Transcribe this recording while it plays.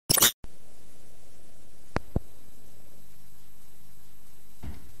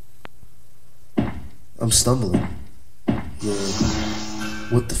I'm stumbling. Yeah.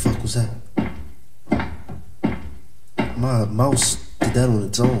 What the fuck was that? My mouse did that on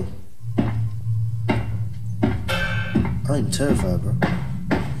its own. I'm terrified, bro.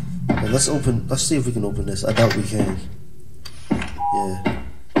 Right, let's see if we can open this. I doubt we can. Yeah.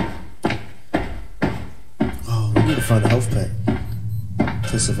 Oh, we need to find a health pack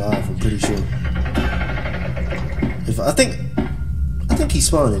to survive, I'm pretty sure. I think he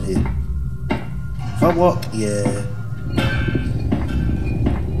spawned in here. If I walk, yeah.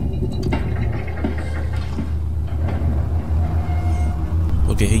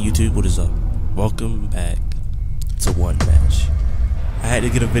 Okay, hey YouTube, what is up? Welcome back to One Match. I had to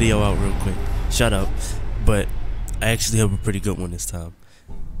get a video out real quick. Shut up. But I actually have a pretty good one this time.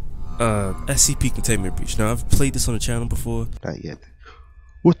 SCP Containment Breach. Now, I've played this on the channel before. Not yet.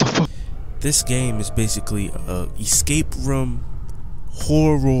 What the fuck? This game is basically a escape room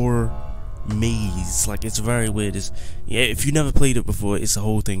horror maze. Like, it's very weird. Yeah, if you never played it before, it's a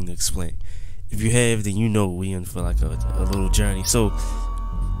whole thing to explain. If you have, then you know we in for like a little journey. So,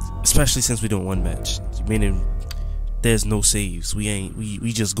 especially since we doing one match, meaning there's no saves.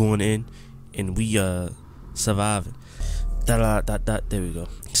 We just going in and we surviving. There we go.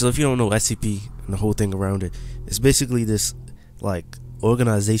 So if you don't know SCP and the whole thing around it, it's basically this like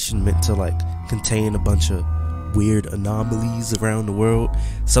organization meant to like contain a bunch of weird anomalies around the world.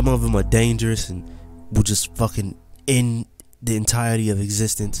 Some of them are dangerous and will just fucking end the entirety of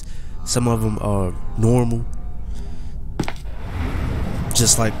existence. Some of them are normal,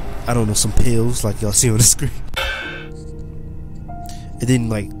 just like, I don't know, some pills like y'all see on the screen. And then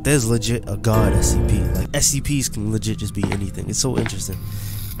like there's legit a god SCP. Like SCPs can legit just be anything. It's so interesting.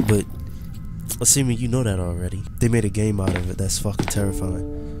 But assuming you know that already, they made a game out of it. That's fucking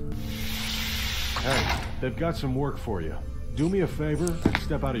terrifying. Hey, they've got some work for you. Do me a favor and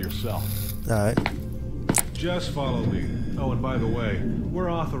step out of your cell. Alright. Just follow me. Oh, and by the way,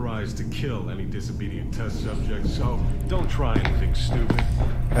 we're authorized to kill any disobedient test subjects, so don't try anything stupid.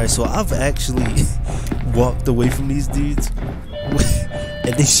 Alright, so I've actually walked away from these dudes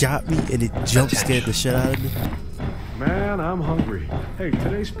and they shot me and it jump scared the shit out of me. Man, I'm hungry. Hey,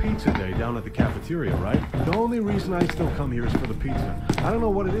 today's pizza day down at the cafeteria, right? The only reason I still come here is for the pizza. I don't know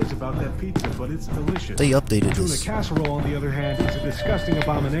what it is about that pizza, but it's delicious. They updated this. The casserole, on the other hand, is a disgusting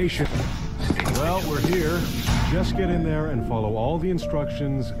abomination. Well, we're here. Just get in there and follow all the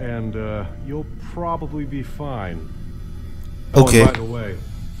instructions, and you'll probably be fine. Okay. Oh, by the way.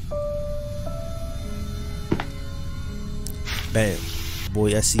 Bam.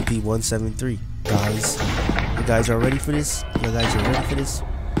 Boy SCP-173. Guys. You guys are ready for this? You guys are ready for this?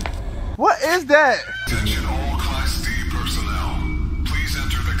 What is that? Attention all Class D personnel. Please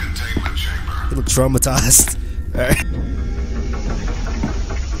enter the containment chamber. They look traumatized. Alright.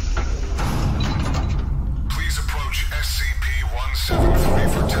 Please approach SCP-173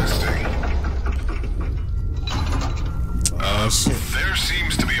 for testing. Shit. There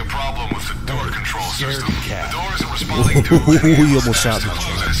seems to be a problem with the door control system. The door isn't responding to He almost shot me.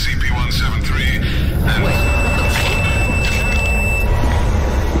 close SCP-173 and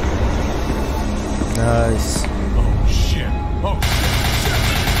Nice. Oh, shit. Oh,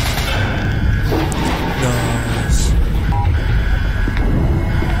 Nice.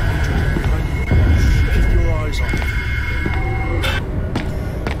 keep your eyes on it.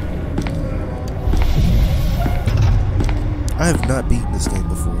 I have not beaten this game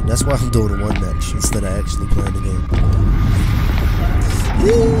before. That's why I'm doing a one match instead of actually playing the game.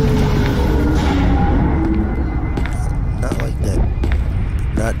 Not like that.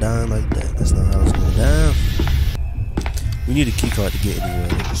 Not dying like that. That's not how it's going down. We need a key card to get anywhere.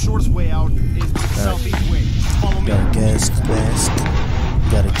 The shortest way out is the southeast wing. Follow me. Got a gas mask.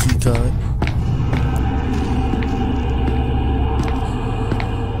 Got a key card.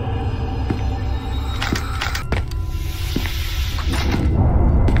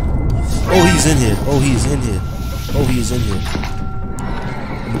 Oh, he's in here. Oh, he's in here. Oh, he is in here.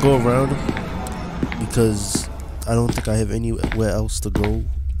 I'm gonna go around him because I don't think I have anywhere else to go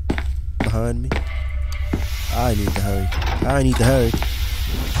behind me. I need to hurry. I need to hurry.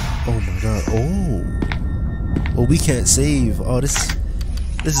 Oh my god. Oh. Oh, we can't save. Oh, this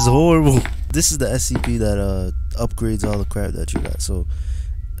is horrible. This is the SCP that upgrades all the crap that you got. So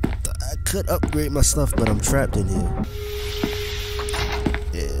I could upgrade my stuff, but I'm trapped in here.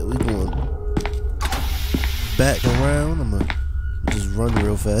 Yeah, we going back around. I'm gonna just run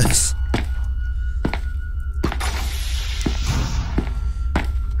real fast.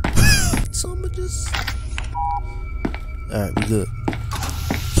 So I'm gonna just. Alright, we good.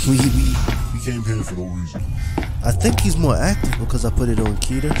 We came here for no reason. I think he's more active because I put it on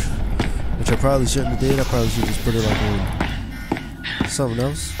Keter. which I probably shouldn't have did. I probably should just put it like on something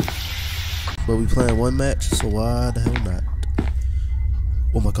else. But we playing one match, so why the hell not?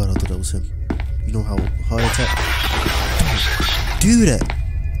 Oh my god, I thought that was him. You know how heart attack? Do that!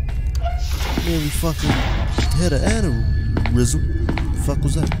 Man, we fucking had an aneurysm. The fuck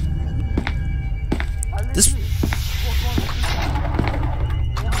was that? This.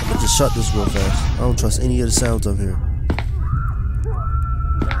 I'm just shut this real fast. I don't trust any of the sounds I'm hearing.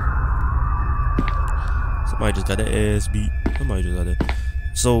 Somebody just got that ass beat. Somebody just got that.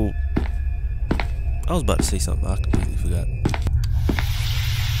 So, I was about to say something. I completely forgot.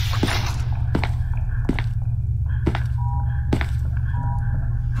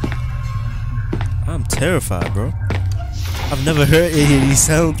 I'm terrified, bro. I've never heard any of these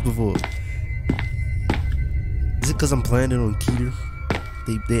sounds before. Is it because I'm playing it on Keter?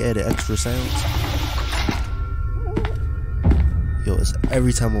 They added extra sounds. Yo, it's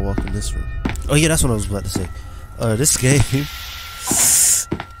every time I walk in this room. Oh yeah, that's what I was about to say. This game.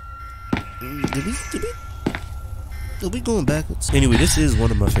 Did we going backwards? Anyway, this is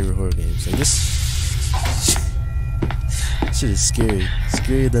one of my favorite horror games. Like this shit is scary.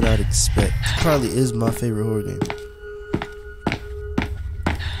 Scarier than I'd expect. It probably is my favorite horror game.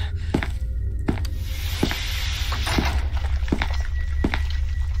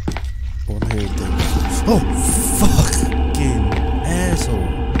 Oh, I'm hearing things. Oh, fucking asshole.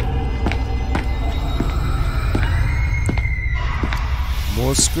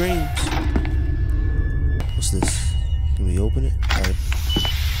 More screams. What's this? Can we open it? Alright.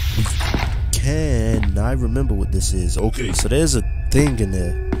 Can I remember what this is? Okay, so there's a thing in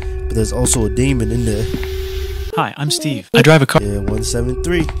there, but there's also a demon in there. Hi, I'm Steve. I drive a car. Yeah,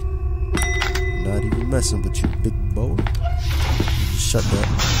 173. Not even messing with you, big boy. You just shut that.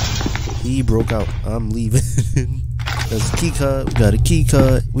 He broke out. I'm leaving. There's a key card. We got a key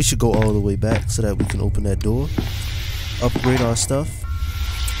card. We should go all the way back so that we can open that door. Upgrade our stuff.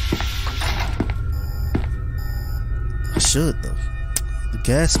 I should though. The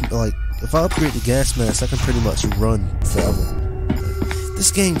gas, like, if I upgrade the gas mask, I can pretty much run forever. This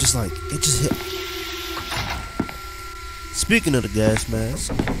game just like, it just hit. Speaking of the gas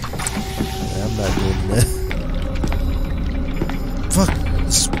mask, yeah, I'm not doing that. Fuck.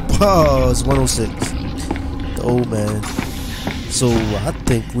 Oh, it's 106. The old man. So I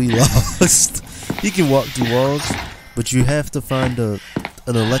think we lost. You can walk through walls, but you have to find an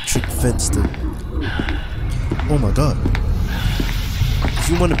electric fence to. Oh my god. If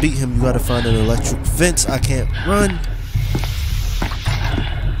you want to beat him, you gotta find an electric fence. I can't run.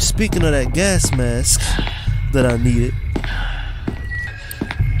 Speaking of that gas mask that I needed,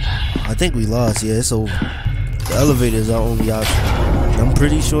 I think we lost. Yeah, it's over. The elevator is our only option. I'm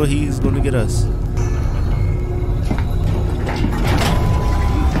pretty sure he's gonna get us.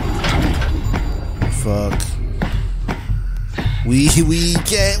 Fuck. We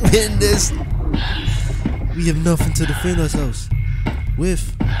can't win this. We have nothing to defend ourselves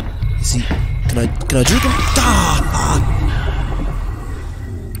with. Is he? Can I juke him? Ah!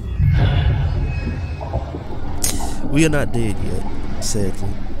 We are not dead yet, sadly.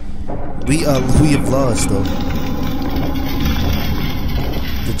 We have lost though.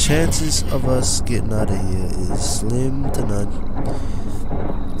 The chances of us getting out of here is slim to none.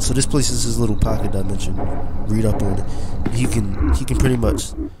 So this place is his little pocket dimension. Read up on it. He can pretty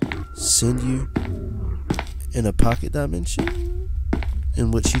much send you in a pocket dimension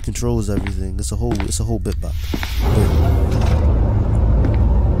in which he controls everything. It's a whole bitbox.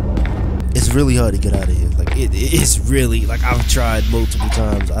 It's really hard to get out of here. Like it's really, like, I've tried multiple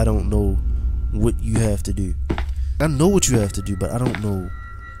times. I don't know what you have to do. I know what you have to do, but I don't know.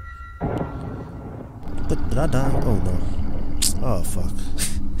 But did I die? Oh no. Oh fuck.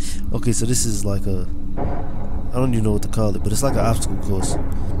 Okay, so this is like a, I don't even know what to call it, but it's like an obstacle course.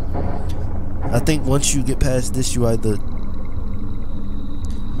 I think once you get past this, you either,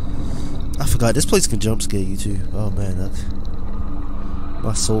 I forgot, this place can jump scare you too. Oh man, that's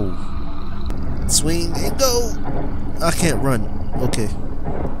my soul. Swing and go. I can't run. Okay,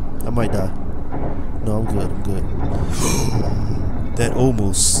 I might die. No, I'm good. I'm good. That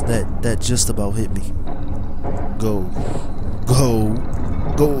almost, that just about hit me. Go, go,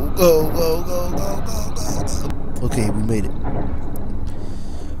 go, go, go, go, go, go, go. Okay, we made it.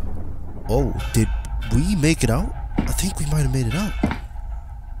 Oh, did we make it out? I think we might have made it out.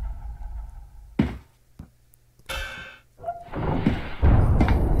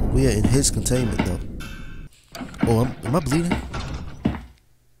 We are in his containment though. Oh, am I bleeding?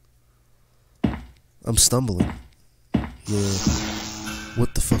 I'm stumbling. Yeah.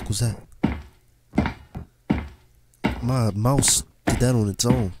 What the fuck was that? My mouse did that on its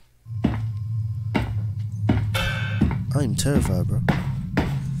own. I'm terrified, bro.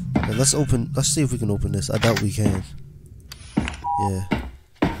 Right, let's see if we can open this. I doubt we can. Yeah.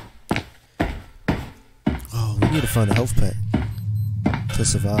 Oh, we need to find a health pack to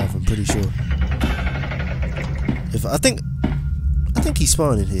survive, I'm pretty sure. I think he's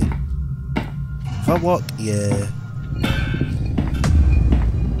spawning here. If I walk, yeah.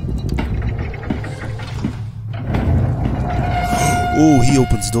 Oh, he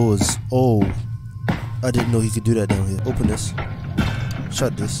opens doors. Oh, I didn't know he could do that down here. Open this.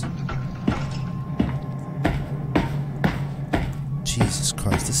 Shut this. Jesus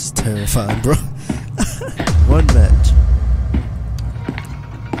Christ, this is terrifying, bro. One match.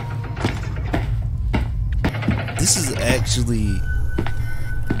 This is actually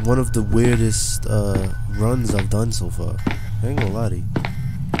one of the weirdest runs I've done so far. I ain't gonna lie to you.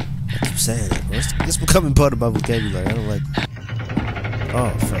 I keep saying it, bro. It's becoming part of my vocabulary. I don't like. Oh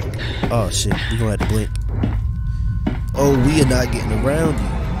fuck. Oh shit. We gonna have to blink. Oh, we are not getting around you.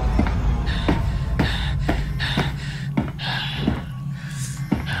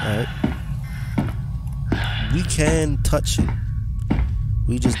 Alright. We can touch it.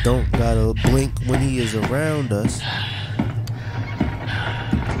 We just don't gotta blink when he is around us.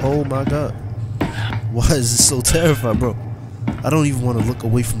 Oh my god. Why is this so terrifying, bro? I don't even want to look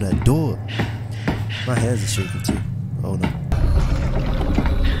away from that door. My hands are shaking too. Oh no.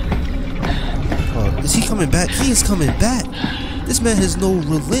 Oh, is he coming back? He is coming back. This man has no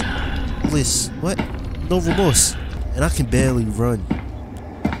relentless. What? No remorse. And I can barely run.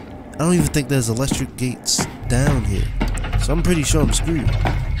 I don't even think there's electric gates down here. So I'm pretty sure I'm screwed.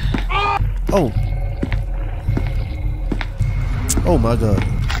 Oh. Oh my god.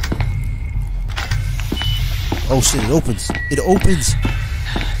 Oh shit, it opens. It opens.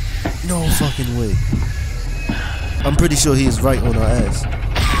 No fucking way. I'm pretty sure he is right on our ass.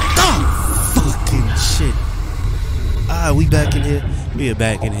 Ah! Fucking shit. Ah, we back in here. We are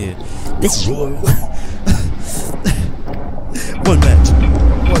back in here. This is royal. One match.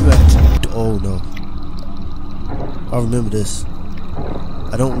 One match. Oh no. I remember this.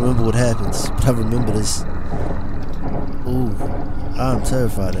 I don't remember what happens, but I remember this. Ooh, I'm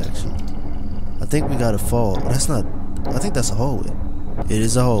terrified actually. I think we gotta fall. That's not. I think that's a hallway. It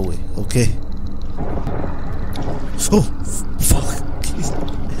is a hallway. Okay. Oh, fuck.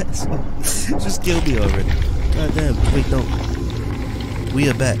 Just kill me already. God damn. Wait, no. We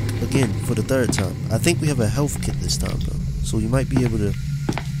are back again for the third time. I think we have a health kit this time though, so we might be able to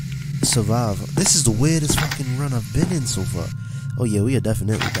survive. This is the weirdest fucking run I've been in so far. Oh yeah, we are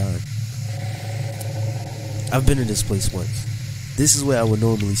definitely dying. I've been in this place once. This is where I would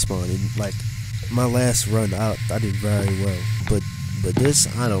normally spawn. And like my last run, I did very well. But this,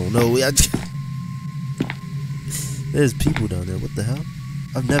 I don't know. There's people down there. What the hell?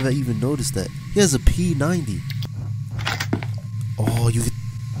 I've never even noticed that. He has a P90. Oh, you get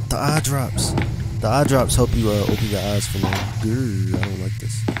the eye drops. The eye drops help you open your eyes for longer. I don't like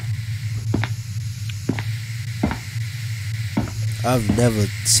this. I've never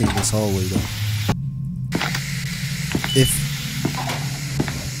seen this hallway though.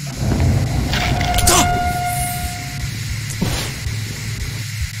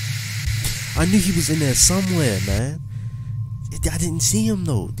 I knew he was in there somewhere, man. I didn't see him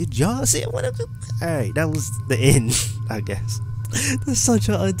though. Did y'all see him? Alright, that was the end, I guess. That's such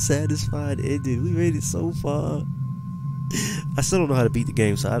an unsatisfied ending. We made it so far. I still don't know how to beat the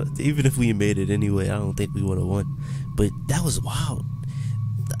game, so even if we made it anyway, I don't think we would have won. But that was wild.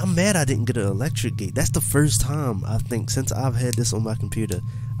 I'm mad I didn't get an electric gate. That's the first time, I think, since I've had this on my computer,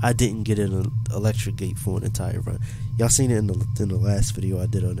 I didn't get an electric gate for an entire run. Y'all seen it in the last video I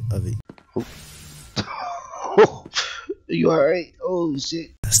did of it. Oh. You alright? Oh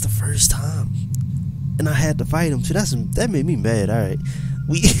shit. That's the first time. And I had to fight him. So that made me mad. Alright.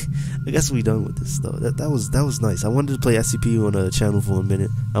 I guess we done with this though. That was nice. I wanted to play SCP on a channel for a minute.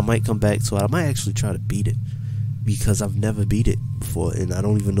 I might come back to it. I might actually try to beat it, because I've never beat it before, and I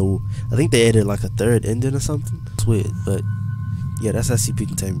don't even know. I think they added like a third ending or something. It's weird, but yeah, that's SCP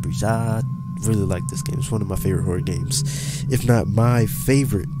Containment Breach. I really like this game. It's one of my favorite horror games, if not my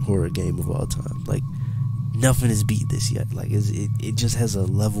favorite horror game of all time. Like, nothing has beat this yet. Like, it just has a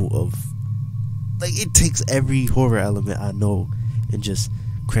level of, like, it takes every horror element I know and just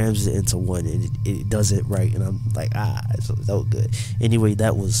crams it into one, and it does it right, and I'm like, so that was good. Anyway,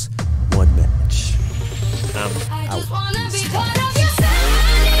 that was one match. I'm out.